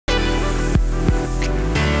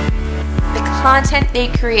content they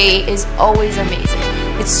create is always amazing.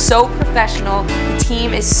 It's so professional, the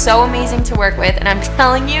team is so amazing to work with, and I'm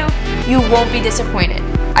telling you, you won't be disappointed.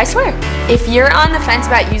 I swear. If you're on the fence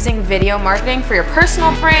about using video marketing for your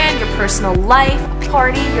personal brand, your personal life,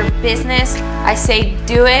 party, your business, I say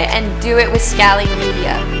do it, and do it with Scali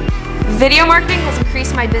Media. Video marketing has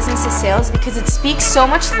increased my business's sales because it speaks so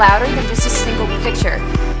much louder than just a single picture.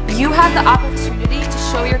 You have the opportunity to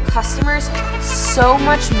show your customers so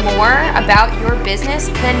much more about your business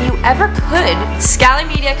than you ever could. Scali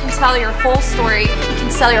Media can tell your whole story, you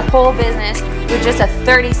can sell your whole business with just a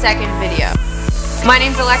 30-second video. My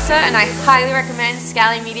name's Alexa, and I highly recommend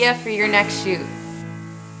Scali Media for your next shoot.